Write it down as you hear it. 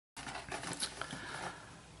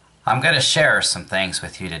I'm going to share some things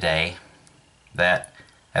with you today that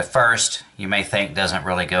at first you may think doesn't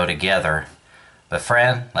really go together. But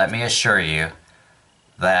friend, let me assure you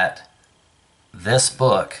that this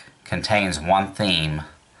book contains one theme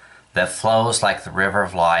that flows like the river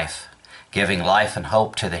of life, giving life and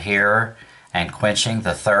hope to the hearer and quenching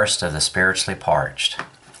the thirst of the spiritually parched.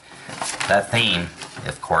 That theme,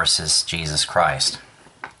 of course, is Jesus Christ.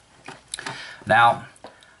 Now,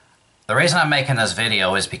 the reason I'm making this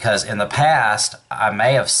video is because in the past I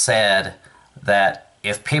may have said that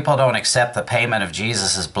if people don't accept the payment of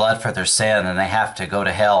Jesus' blood for their sin, then they have to go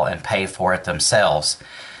to hell and pay for it themselves.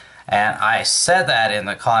 And I said that in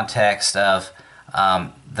the context of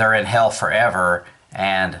they're in hell forever,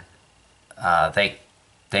 and they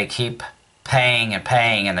keep paying and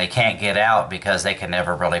paying, and they can't get out because they can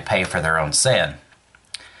never really pay for their own sin.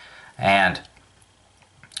 And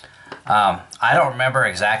I don't remember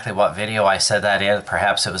exactly what video I said that in.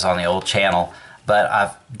 Perhaps it was on the old channel, but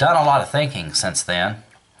I've done a lot of thinking since then.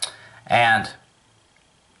 And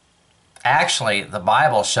actually, the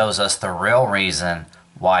Bible shows us the real reason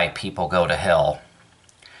why people go to hell.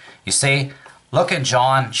 You see, look in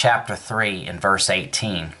John chapter 3 in verse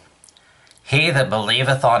 18. He that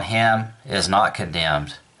believeth on him is not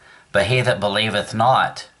condemned, but he that believeth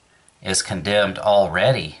not is condemned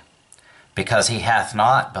already, because he hath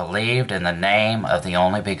not believed in the name of the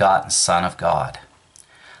only begotten Son of God.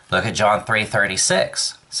 Look at John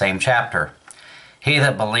 3:36, same chapter. He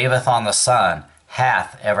that believeth on the Son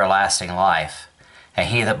hath everlasting life, and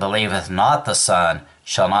he that believeth not the Son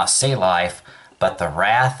shall not see life, but the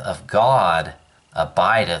wrath of God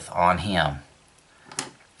abideth on him.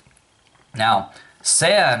 Now,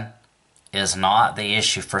 sin is not the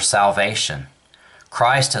issue for salvation.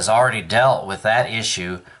 Christ has already dealt with that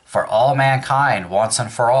issue for all mankind once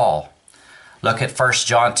and for all. Look at 1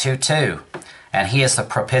 John 2:2. And he is the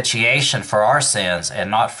propitiation for our sins, and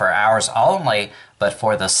not for ours only, but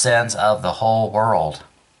for the sins of the whole world.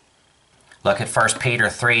 Look at 1 Peter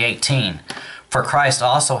 3:18. For Christ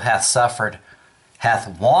also hath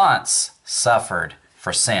once suffered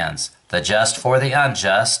for sins, the just for the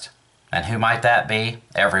unjust. And who might that be?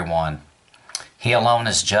 Everyone. He alone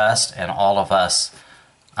is just, and all of us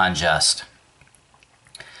unjust.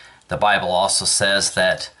 The Bible also says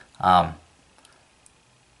that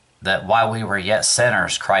that while we were yet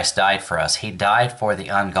sinners, Christ died for us. He died for the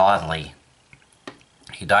ungodly.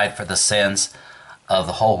 He died for the sins of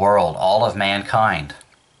the whole world, all of mankind.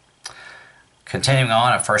 Continuing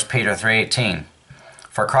on at 1 Peter 3:18.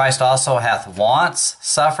 For Christ also hath once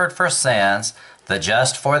suffered for sins, the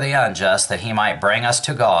just for the unjust, that he might bring us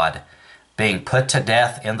to God, being put to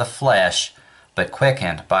death in the flesh, but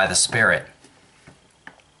quickened by the Spirit.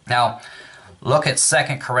 Now, look at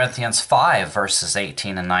 2 Corinthians 5, verses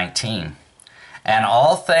 18 and 19. And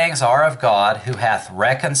all things are of God, who hath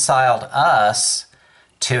reconciled us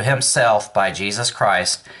to himself by Jesus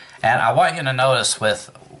Christ. And I want you to notice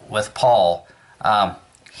with Paul,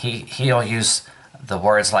 he'll use the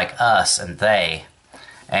words like us and they,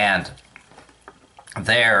 and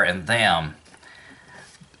there and them.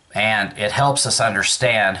 And it helps us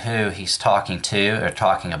understand who he's talking to or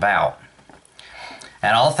talking about.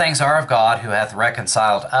 And all things are of God, who hath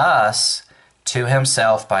reconciled us to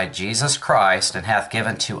himself by Jesus Christ, and hath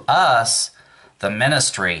given to us the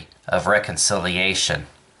ministry of reconciliation.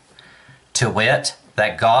 To wit,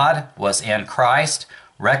 that God was in Christ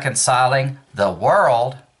reconciling the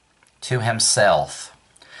world to himself,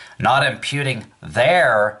 not imputing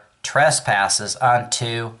their trespasses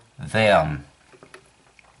unto them,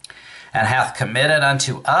 and hath committed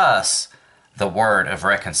unto us the word of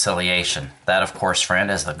reconciliation. That, of course,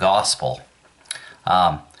 friend, is the gospel.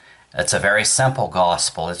 It's a very simple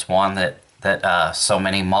gospel. It's one that so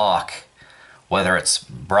many mock, whether it's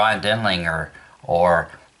Brian Denling or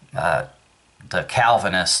the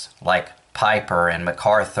Calvinists like Piper and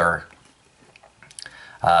MacArthur.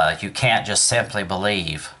 You can't just simply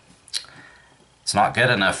believe. It's not good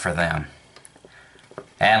enough for them.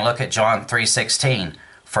 And look at John 3:16.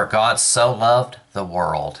 For God so loved the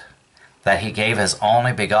world, that he gave his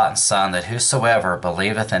only begotten Son, that whosoever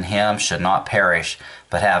believeth in him should not perish,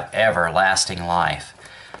 but have everlasting life.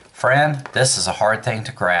 Friend, this is a hard thing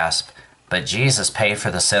to grasp, but Jesus paid for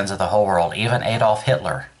the sins of the whole world, even Adolf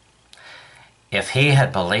Hitler. If he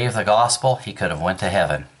had believed the gospel, he could have went to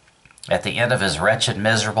heaven at the end of his wretched,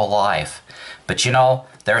 miserable life. But you know,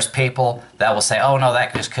 there's people that will say, oh no,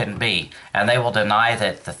 that just couldn't be. And they will deny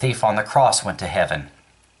that the thief on the cross went to heaven.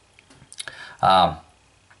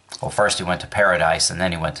 Well, first he went to paradise and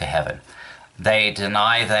then he went to heaven. They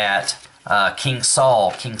deny that King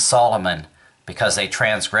Solomon because they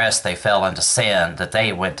transgressed, they fell into sin, that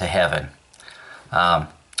they went to heaven.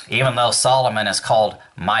 Even though Solomon is called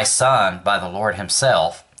my son by the Lord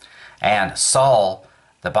himself, and Saul,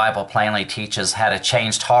 the Bible plainly teaches, had a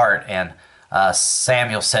changed heart, and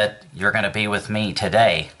Samuel said, you're going to be with me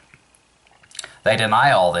today. They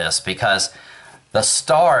deny all this because the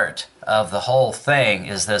start of the whole thing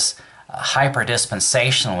is this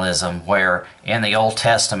hyper-dispensationalism, where in the Old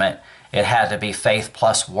Testament it had to be faith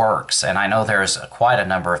plus works. And I know there's quite a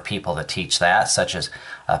number of people that teach that, such as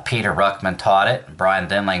Peter Ruckman taught it, Brian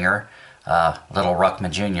Denlinger, little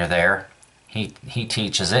Ruckman Jr. there, he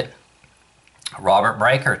teaches it. Robert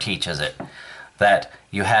Breaker teaches it, that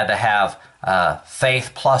you had to have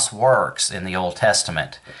faith plus works in the Old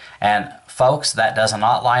Testament. And folks, that does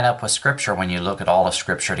not line up with Scripture when you look at all of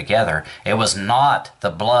Scripture together. It was not the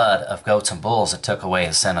blood of goats and bulls that took away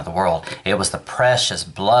the sin of the world. It was the precious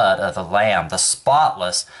blood of the Lamb, the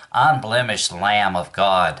spotless, unblemished Lamb of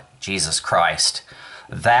God, Jesus Christ.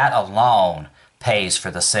 That alone pays for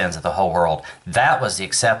the sins of the whole world. That was the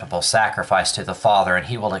acceptable sacrifice to the Father, and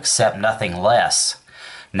He will accept nothing less.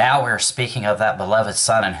 Now we're speaking of that beloved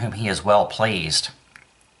Son in whom He is well pleased.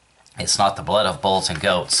 It's not the blood of bulls and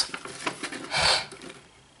goats.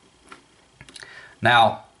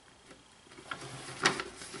 Now,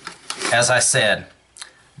 as I said,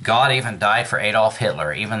 God even died for Adolf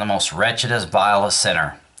Hitler, even the most wretchedest, vilest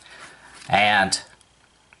sinner. And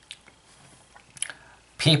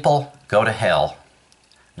people go to hell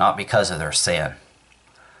not because of their sin,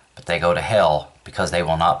 but they go to hell because they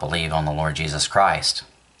will not believe on the Lord Jesus Christ,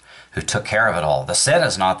 who took care of it all. The sin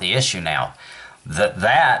is not the issue now.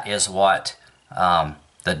 That is what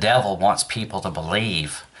the devil wants people to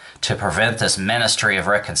believe, to prevent this ministry of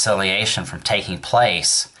reconciliation from taking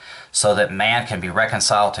place, so that man can be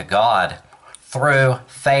reconciled to God through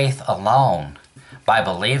faith alone, by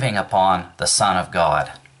believing upon the Son of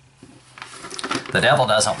God. The devil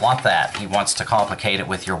doesn't want that. He wants to complicate it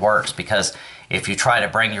with your works, because if you try to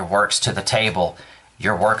bring your works to the table,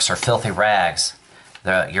 your works are filthy rags.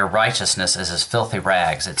 Your righteousness is as filthy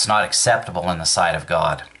rags. It's not acceptable in the sight of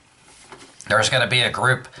God. There's going to be a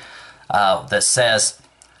group that says,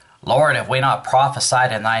 Lord, have we not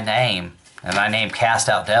prophesied in thy name, and thy name cast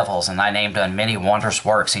out devils, and thy name done many wondrous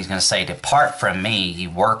works? He's going to say, depart from me, ye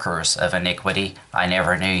workers of iniquity, I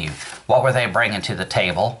never knew you. What were they bringing to the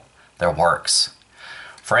table? Their works.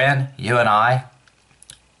 Friend, you and I,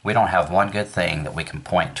 we don't have one good thing that we can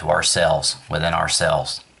point to ourselves, within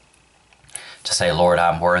ourselves, to say, Lord,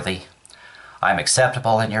 I'm worthy. I'm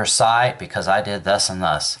acceptable in your sight because I did thus and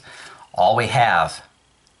thus. All we have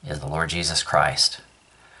is the Lord Jesus Christ.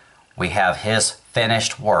 We have His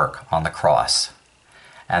finished work on the cross.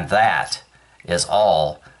 And that is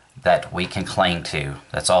all that we can cling to.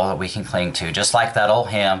 That's all that we can cling to. Just like that old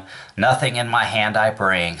hymn, nothing in my hand I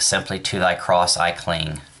bring, simply to thy cross I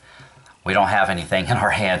cling. We don't have anything in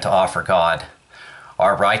our hand to offer God.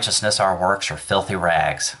 Our righteousness, our works are filthy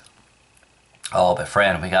rags. Oh, but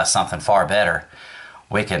friend, we got something far better.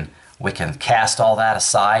 We can cast all that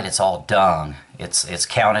aside. It's all dung. It's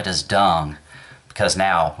counted as dung, because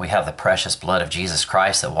now we have the precious blood of Jesus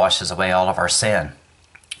Christ that washes away all of our sin.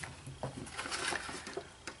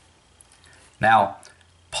 Now,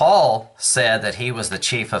 Paul said that he was the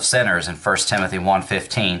chief of sinners in 1 Timothy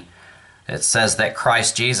 1:15. It says that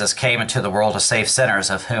Christ Jesus came into the world to save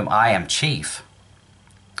sinners, of whom I am chief.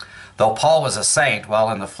 Though Paul was a saint,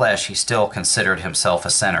 while in the flesh, he still considered himself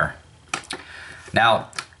a sinner. Now,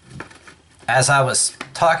 as I was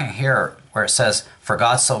talking here, where it says, for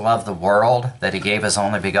God so loved the world that He gave His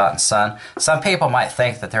only begotten Son, some people might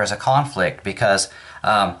think that there's a conflict, because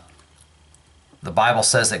the Bible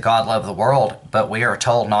says that God loved the world, but we are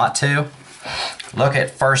told not to. Look at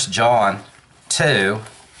 1 John 2,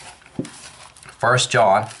 1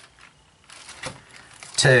 John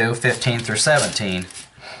 2, 15 through 17.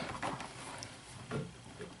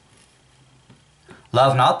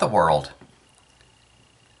 Love not the world,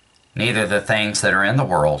 neither the things that are in the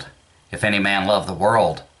world. If any man love the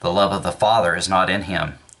world, the love of the Father is not in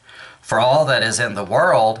him. For all that is in the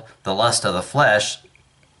world, the lust of the flesh,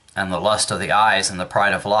 and the lust of the eyes, and the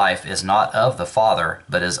pride of life, is not of the Father,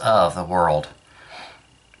 but is of the world.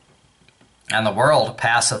 And the world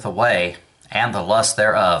passeth away, and the lust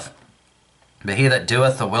thereof. But he that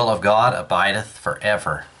doeth the will of God abideth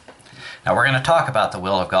forever. Now we're going to talk about the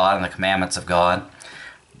will of God and the commandments of God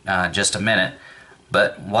in just a minute.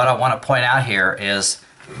 But what I want to point out here is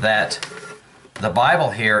that the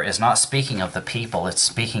Bible here is not speaking of the people, it's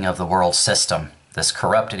speaking of the world system, this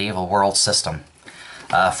corrupted, evil world system.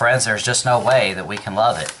 Friends, there's just no way that we can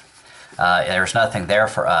love it. There's nothing there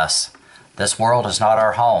for us. This world is not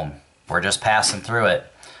our home. We're just passing through it.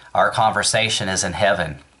 Our conversation is in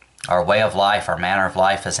heaven. Our way of life, our manner of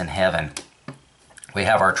life is in heaven. We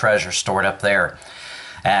have our treasure stored up there.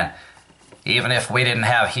 And even if we didn't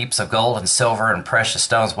have heaps of gold and silver and precious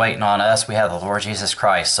stones waiting on us, we have the Lord Jesus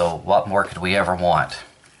Christ. So what more could we ever want?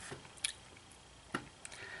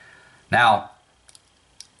 Now,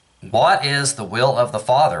 what is the will of the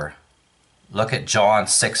Father? Look at John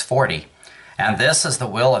 6:40. And this is the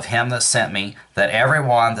will of him that sent me, that every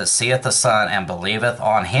one that seeth the Son and believeth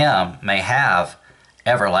on him may have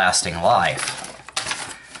everlasting life.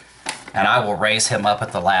 And I will raise him up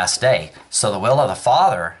at the last day. So the will of the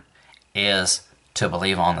Father is to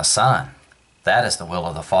believe on the Son. That is the will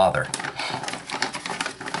of the Father.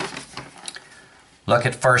 Look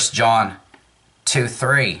at 1 John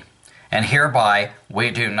 2:3. And hereby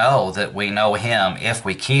we do know that we know him if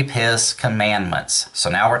we keep his commandments. So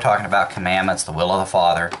now we're talking about commandments, the will of the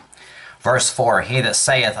Father. Verse 4, he that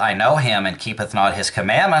saith, I know him, and keepeth not his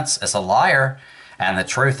commandments, is a liar, and the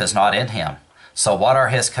truth is not in him. So what are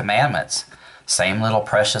his commandments? Same little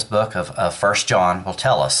precious book of 1 John will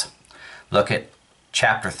tell us. Look at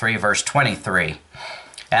chapter 3, verse 23.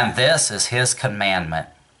 And this is his commandment,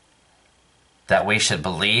 that we should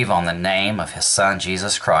believe on the name of his Son,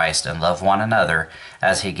 Jesus Christ, and love one another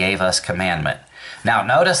as he gave us commandment. Now,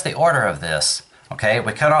 notice the order of this, okay?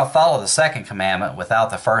 We cannot follow the second commandment without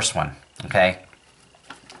the first one, okay?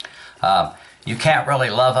 You can't really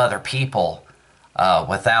love other people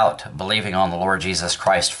without believing on the Lord Jesus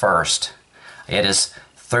Christ first. It is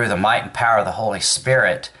through the might and power of the Holy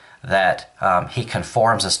Spirit that he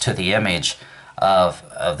conforms us to the image of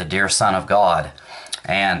the dear Son of God.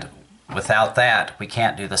 And without that, we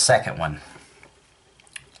can't do the second one.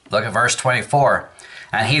 Look at verse 24.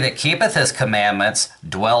 And he that keepeth his commandments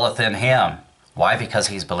dwelleth in him. Why? Because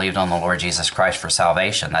he's believed on the Lord Jesus Christ for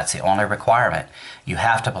salvation. That's the only requirement. You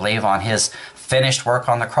have to believe on his finished work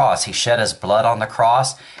on the cross. He shed his blood on the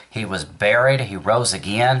cross. He was buried. He rose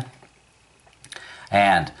again.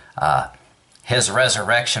 And his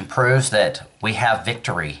resurrection proves that we have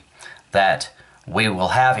victory, that we will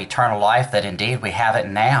have eternal life, that indeed we have it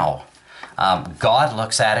now. God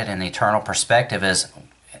looks at it in eternal perspective as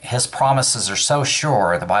his promises are so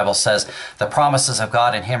sure. The Bible says the promises of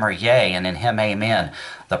God in him are yea, and in him amen.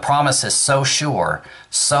 The promise is so sure,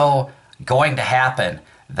 so going to happen,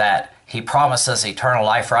 that he promises eternal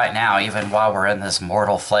life right now, even while we're in this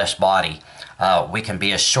mortal flesh body. We can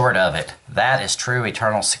be assured of it. That is true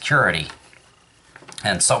eternal security.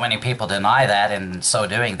 And so many people deny that, and in so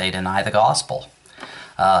doing they deny the gospel.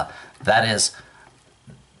 That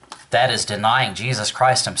is denying Jesus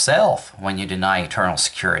Christ himself when you deny eternal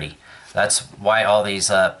security. That's why all these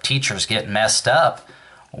teachers get messed up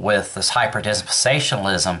with this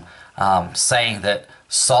hyper-dispensationalism, saying that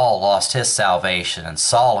Saul lost his salvation and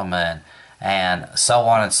Solomon and so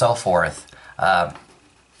on and so forth.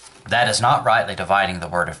 That is not rightly dividing the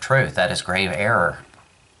word of truth. That is grave error.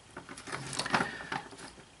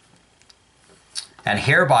 And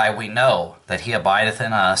hereby we know that he abideth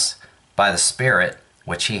in us by the Spirit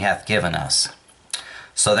which he hath given us.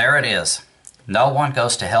 So there it is. No one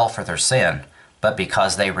goes to hell for their sin, but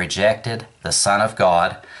because they rejected the Son of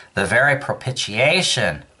God, the very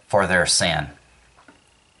propitiation for their sin.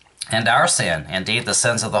 And our sin, indeed the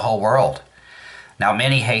sins of the whole world. Now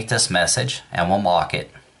many hate this message and will mock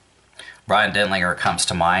it. Brian Denlinger comes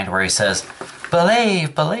to mind where he says,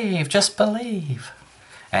 believe, believe, just believe.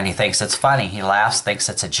 And he thinks it's funny. He laughs, thinks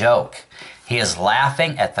it's a joke. He is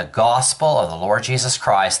laughing at the gospel of the Lord Jesus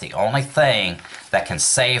Christ, the only thing that can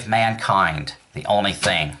save mankind, the only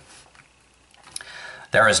thing.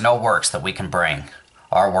 There is no works that we can bring.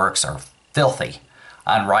 Our works are filthy,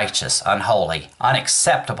 unrighteous, unholy,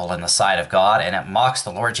 unacceptable in the sight of God, and it mocks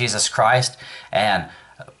the Lord Jesus Christ and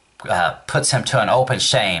puts him to an open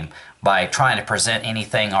shame by trying to present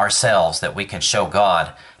anything ourselves that we can show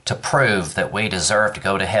God to prove that we deserve to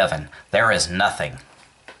go to heaven. There is nothing.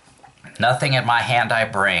 Nothing in my hand I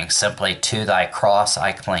bring, simply to thy cross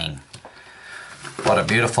I cling. What a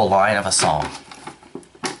beautiful line of a song.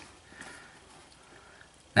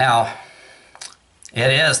 Now, it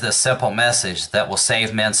is this simple message that will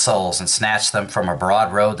save men's souls and snatch them from a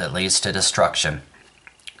broad road that leads to destruction.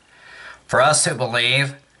 For us who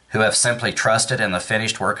believe, who have simply trusted in the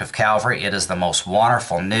finished work of Calvary, it is the most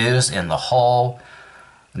wonderful news in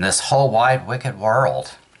this whole wide wicked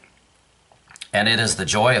world. And it is the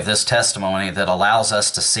joy of this testimony that allows us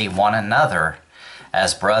to see one another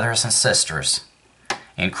as brothers and sisters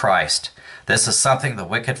in Christ. This is something the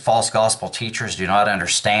wicked false gospel teachers do not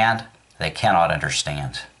understand. They cannot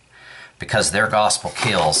understand, because their gospel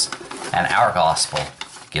kills and our gospel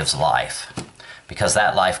gives life. because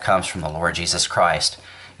that life comes from the Lord Jesus Christ.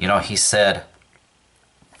 You know, he said,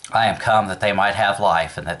 I am come that they might have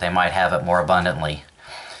life, and that they might have it more abundantly.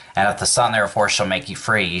 And if the Son therefore shall make you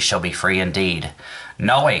free, ye shall be free indeed.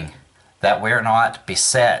 Knowing that we're not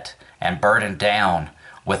beset and burdened down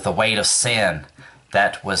with the weight of sin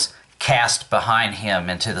that was cast behind him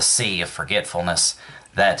into the sea of forgetfulness,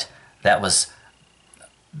 that was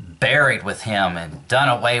buried with him and done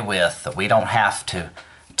away with, that we don't have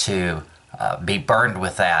to be burdened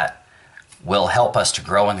with that, will help us to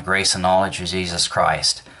grow in the grace and knowledge of Jesus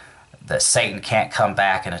Christ. That Satan can't come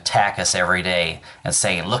back and attack us every day and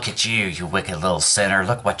saying, look at you, you wicked little sinner,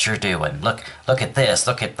 look what you're doing, look at this,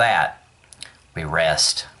 look at that. We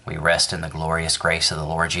rest in the glorious grace of the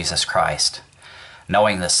Lord Jesus Christ,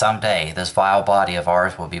 knowing that someday this vile body of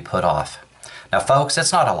ours will be put off. Now folks,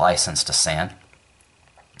 it's not a license to sin.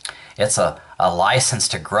 It's a license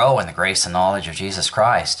to grow in the grace and knowledge of Jesus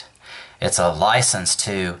Christ. It's a license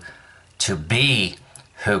to be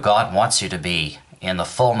who God wants you to be in the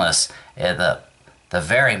fullness, the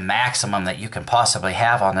very maximum that you can possibly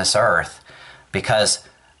have on this earth, because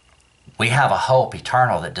we have a hope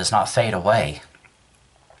eternal that does not fade away.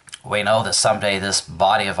 We know that someday this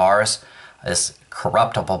body of ours, this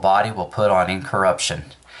corruptible body, will put on incorruption,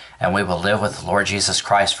 and we will live with the Lord Jesus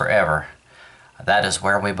Christ forever. That is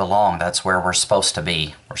where we belong. That's where we're supposed to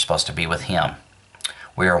be. We're supposed to be with Him.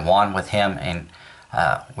 We are one with Him, and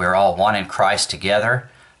we're all one in Christ together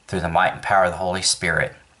through the might and power of the Holy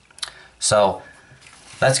Spirit. So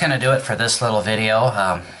that's going to do it for this little video.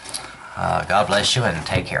 God bless you and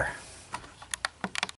take care.